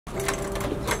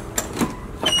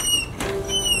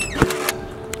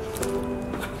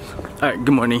Alright,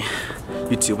 good morning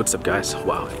YouTube, what's up guys?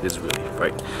 Wow, it is really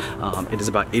bright. It is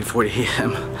about 8:40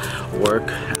 a.m. Work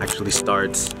actually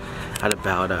starts at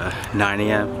about 9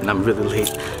 a.m. and I'm really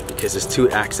late because there's 2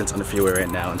 accidents on the freeway right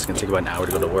now and it's gonna take about an hour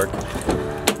to go to work.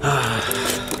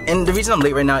 And the reason I'm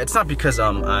late right now, it's not because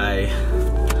I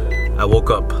woke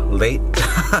up late.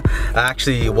 I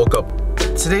actually woke up.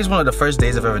 Today's one of the first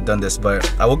days I've ever done this,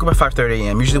 but I woke up at 5:30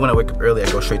 a.m. Usually when I wake up early,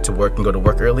 I go straight to work and go to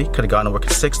work early. Could have gone to work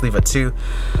at 6, leave at 2.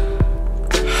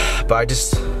 But I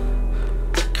just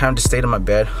kind of just stayed in my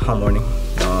bed all morning.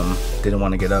 Didn't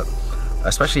want to get up,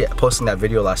 especially posting that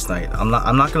video last night. I'm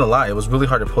not gonna lie, it was really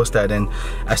hard to post that, and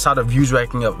I saw the views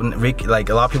racking up. Like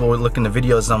a lot of people were looking at the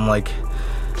videos, and I'm like,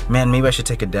 man, maybe I should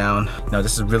take it down. No,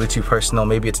 this is really too personal.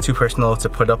 Maybe it's too personal to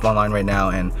put up online right now,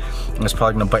 and it's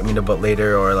probably gonna bite me in the butt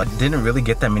later. Or like, didn't really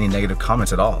get that many negative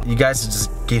comments at all. You guys just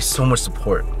gave so much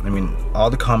support. I mean, all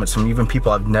the comments from even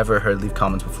people I've never heard leave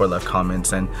comments before left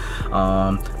comments, and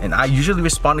I usually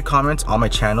respond to comments on my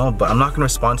channel, but I'm not gonna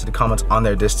respond to the comments on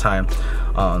there this time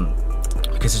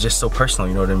because it's just so personal.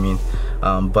 You know what I mean?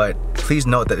 But please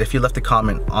note that if you left a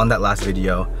comment on that last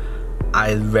video,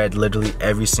 I read literally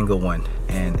every single one,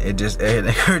 and it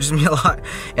encourages me a lot.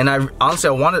 And I honestly,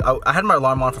 I had my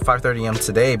alarm on for 5:30 a.m.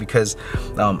 today because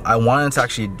I wanted to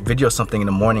actually video something in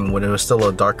the morning when it was still a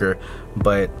little darker,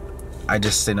 but I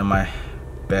just sit in my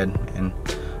bed and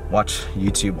watch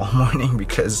YouTube all morning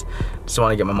because I just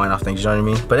want to get my mind off things, you know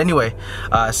what I mean? But anyway,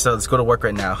 so let's go to work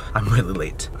right now. I'm really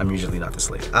late. I'm usually not this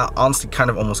late. I honestly kind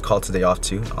of almost called today off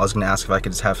too. I was gonna ask if I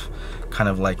could just have kind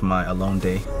of like my alone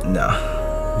day. No.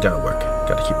 Gotta work,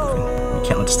 gotta keep moving. You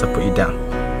can't let this stuff put you down.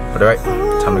 But alright,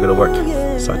 time to go to work.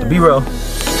 Start the B-roll.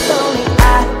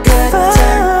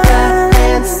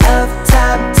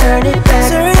 Turn it back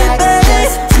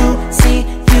just to see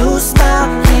you smile.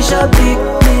 Here's your big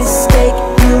mistake.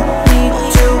 You need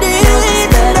to just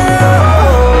let it go.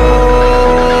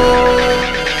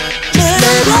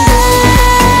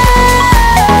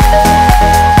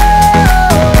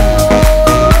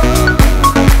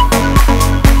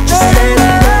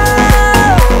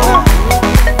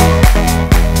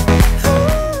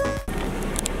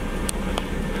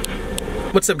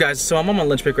 What's up guys? So I'm on my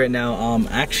lunch break right now.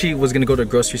 I actually was gonna go to a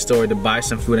grocery store to buy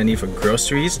some food I need for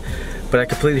groceries, but I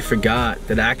completely forgot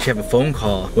that I actually have a phone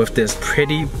call with this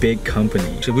pretty big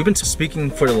company. So we've been speaking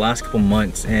for the last couple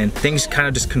months, and things kind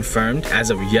of just confirmed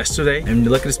as of yesterday. And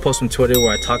look at this post from Twitter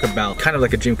where I talk about kind of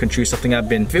like a dream come true, something I've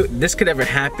been, if this could ever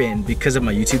happen because of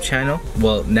my YouTube channel,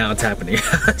 well, now it's happening.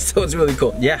 So it's really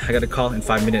cool. Yeah, I got a call in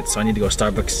 5 minutes, so I need to go to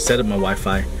Starbucks, set up my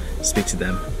Wi-Fi, speak to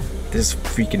them. This is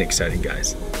freaking exciting,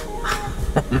 guys.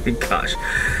 Oh my gosh.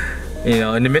 You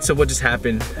know, in the midst of what just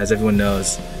happened, as everyone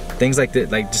knows, things like that,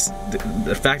 like just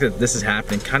the fact that this is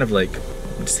happening kind of like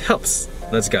just helps.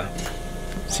 Let's go.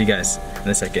 See you guys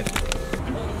in a second.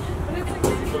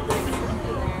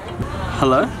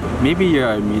 Hello? Maybe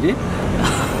you're muted?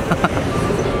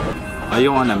 Are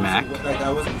you on a Mac?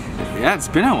 Yeah, it's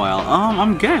been a while.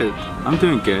 I'm good. I'm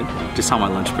doing good. Just on my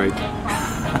lunch break.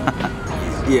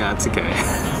 Yeah, it's okay.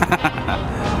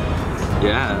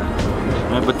 Yeah.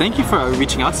 But thank you for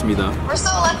reaching out to me though. We're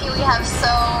so lucky we have so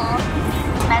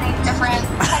many different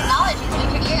technologies we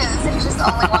could use. It's just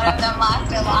only one of them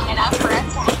lasted long enough for us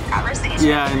to have a conversation.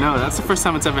 Yeah, I know. That's the first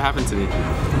time it's ever happened to me.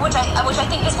 Which I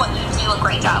think is what you do a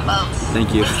great job of.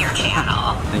 Thank you. With your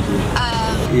channel. Thank you.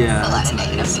 Yeah. A lot of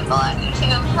negative people on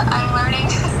YouTube, I'm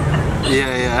learning.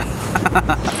 Yeah.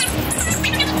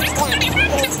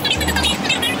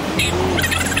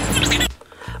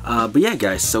 But yeah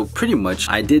guys, so pretty much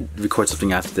I did record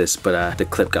something after this, but the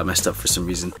clip got messed up for some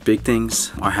reason. Big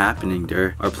things are happening.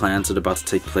 There are plans that are about to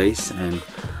take place, and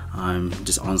I'm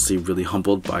just honestly really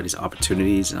humbled by these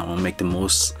opportunities, and I want to make the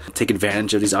most, take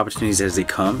advantage of these opportunities as they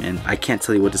come. And I can't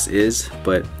tell you what this is,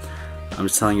 but I'm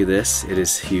just telling you this, it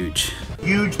is huge.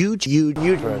 Huge. That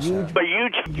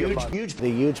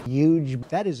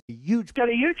is a huge. Got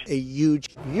a huge? A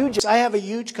huge. I have a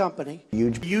huge company.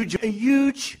 Huge.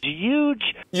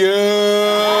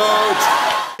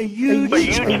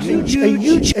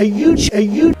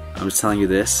 I'm just telling you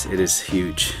this, it is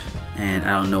huge. And I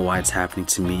don't know why it's happening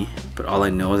to me, but all I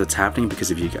know is it's happening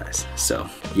because of you guys. So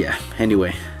yeah,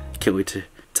 anyway, can't wait to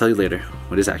tell you later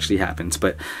when this actually happens,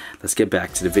 but let's get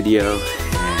back to the video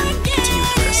and continue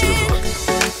with the rest of the vlog.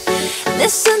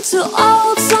 Listen to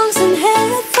old songs in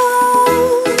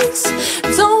headphones.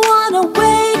 Don't wanna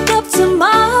wake up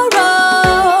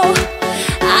tomorrow.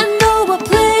 I know a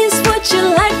place would you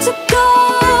like to go.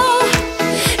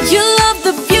 You love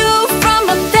the view from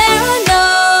up there, I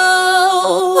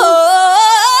know.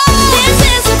 This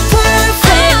is a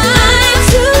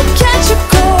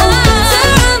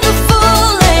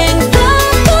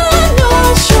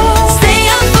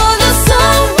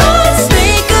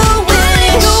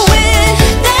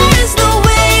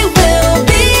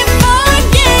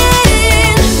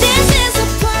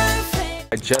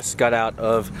just got out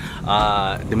of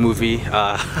the movie.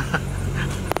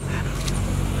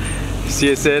 See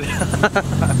it, Sid?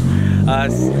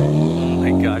 Oh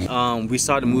my gosh. We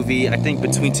saw the movie, I think,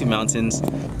 Between Two Mountains.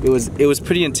 It was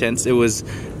pretty intense. It was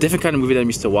a different kind of movie that I'm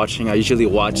used to watching. I usually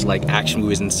watch like action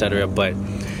movies, etc. But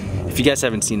if you guys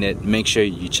haven't seen it, make sure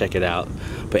you check it out.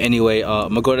 But anyway, I'm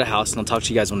gonna go to the house and I'll talk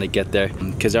to you guys when I get there,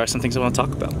 because there are some things I want to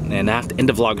talk about. And I have to end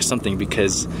the vlog or something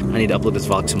because I need to upload this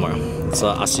vlog tomorrow. So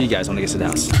I'll see you guys when I get to the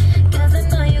house.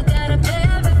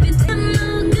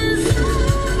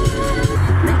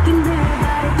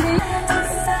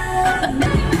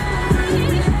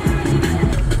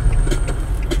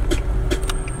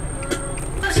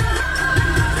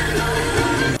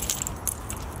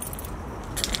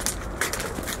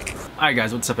 Alright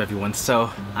guys, what's up everyone? So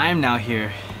I am now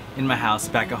here in my house,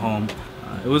 back at home.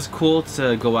 It was cool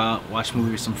to go out, watch a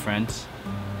movie with some friends.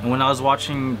 And when I was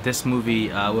watching this movie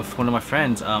with one of my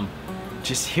friends,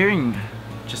 just hearing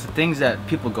just the things that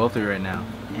people go through right now,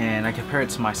 and I compare it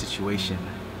to my situation.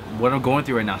 What I'm going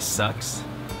through right now sucks,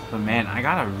 but man, I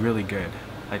got it really good.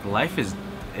 Like life is,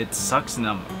 it sucks and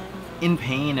I'm in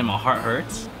pain and my heart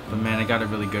hurts, but man, I got it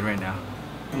really good right now.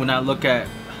 When I look at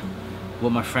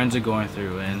what my friends are going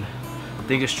through and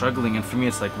things are struggling, and for me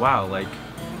it's like, wow, like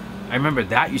I remember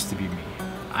that used to be me.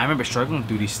 I remember struggling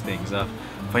through these things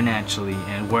financially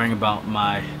and worrying about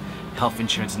my health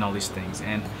insurance and all these things,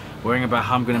 and worrying about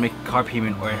how I'm gonna make a car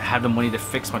payment or have the money to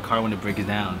fix my car when it breaks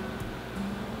down.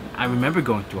 I remember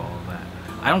going through all of that.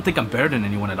 I don't think I'm better than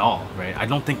anyone at all, right? I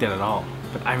don't think that at all,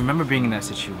 but I remember being in that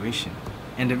situation.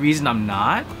 And the reason I'm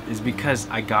not is because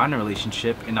I got in a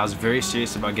relationship and I was very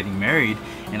serious about getting married,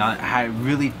 and I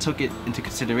really took it into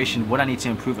consideration what I need to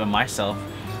improve on myself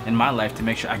in my life to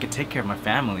make sure I could take care of my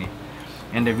family.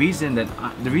 And the reason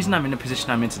I'm in the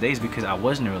position I'm in today is because I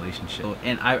was in a relationship.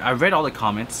 And I read all the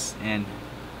comments, and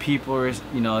people were,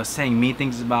 you know, saying mean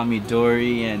things about me,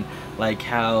 Dory, and like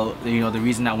how, you know, the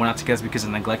reason I went out together is because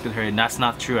I neglected her, and that's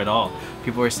not true at all.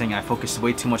 People were saying I focused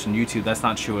way too much on YouTube. That's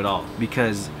not true at all,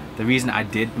 because the reason I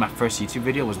did my first YouTube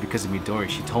video was because of Midori.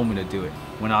 She told me to do it.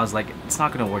 When I was like, it's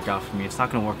not gonna work out for me, it's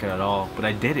not gonna work out at all, but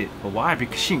I did it. But why?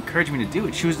 Because she encouraged me to do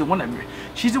it. She's the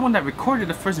one that recorded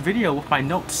the first video with my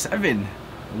Note 7.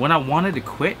 When I wanted to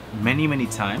quit many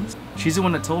times, she's the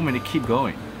one that told me to keep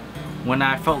going. When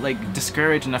I felt like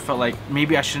discouraged and I felt like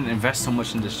maybe I shouldn't invest so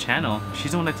much in this channel,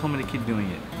 she's the one that told me to keep doing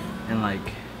it. And like,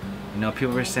 you know,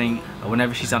 people were saying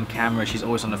whenever she's on camera, she's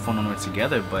always on the phone when we're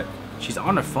together, but she's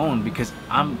on her phone because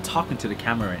I'm talking to the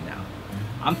camera right now.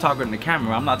 I'm talking to the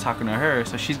camera, I'm not talking to her,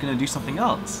 so she's gonna do something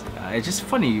else. It's just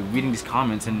funny reading these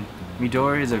comments, and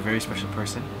Midori is a very special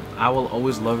person. I will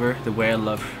always love her the way I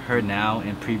love her now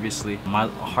and previously. My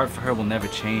heart for her will never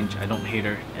change. I don't hate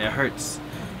her. It hurts.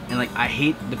 And like, I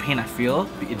hate the pain I feel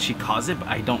and she caused it, but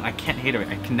I can't hate her.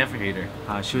 I can never hate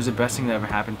her. She was the best thing that ever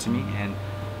happened to me, and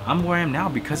I'm where I am now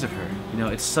because of her. You know,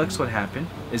 it sucks what happened.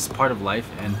 It's part of life,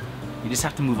 and you just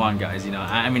have to move on, guys. You know,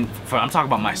 I mean, I'm talking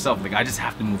about myself. Like, I just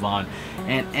have to move on.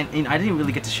 And I didn't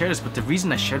really get to share this, but the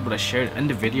reason I shared what I shared in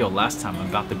the video last time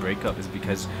about the breakup is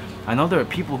because I know there are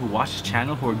people who watch this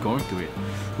channel who are going through it,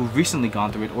 who've recently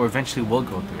gone through it, or eventually will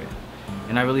go through it.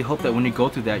 And I really hope that when you go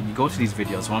through that, you go to these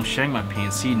videos where I'm sharing my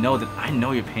pain, so you know that I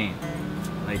know your pain.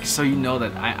 Like, so you know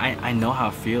that I know how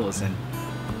it feels, and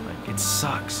like, it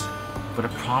sucks, but I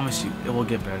promise you, it will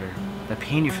get better. The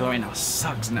pain you feel right now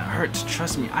sucks and it hurts.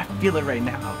 Trust me, I feel it right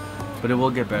now, but it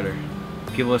will get better.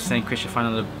 People are saying, Chris, you find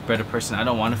another better person. I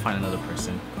don't want to find another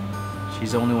person.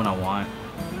 She's the only one I want.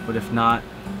 But if not,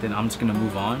 then I'm just gonna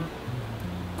move on,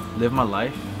 live my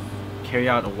life, carry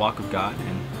out a walk with God,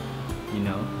 and, you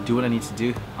know, do what I need to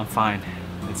do. I'm fine.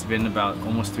 It's been about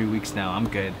almost 3 weeks now. I'm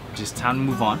good. Just time to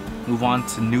move on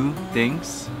to new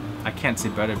things. I can't say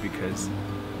better because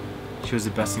she was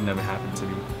the best thing that ever happened to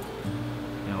me.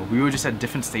 You know, we were just at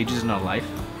different stages in our life,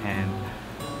 and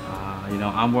you know,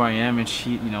 I'm where I am, and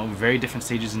she, you know, very different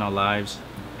stages in our lives.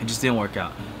 It just didn't work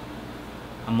out.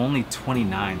 I'm only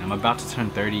 29. I'm about to turn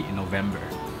 30 in November.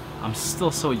 I'm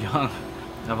still so young.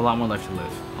 I have a lot more life to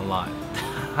live. A lot.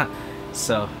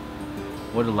 So,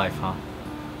 what a life, huh?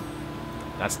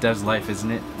 That's Dev's life,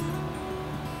 isn't it?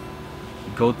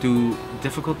 You go through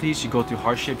difficulties, you go through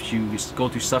hardships, you go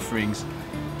through sufferings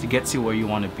to get to where you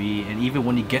want to be. And even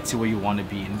when you get to where you want to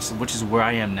be, and which is where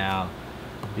I am now,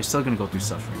 you're still going to go through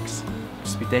sufferings.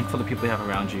 Just be thankful for the people you have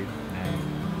around you,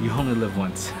 and you only live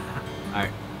once. Alright,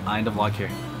 I'll end the vlog here.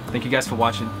 Thank you guys for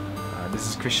watching. This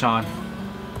is Chris Sean.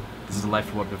 This is the Life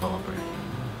of a Web Developer.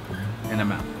 And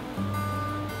I'm out.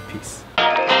 Peace.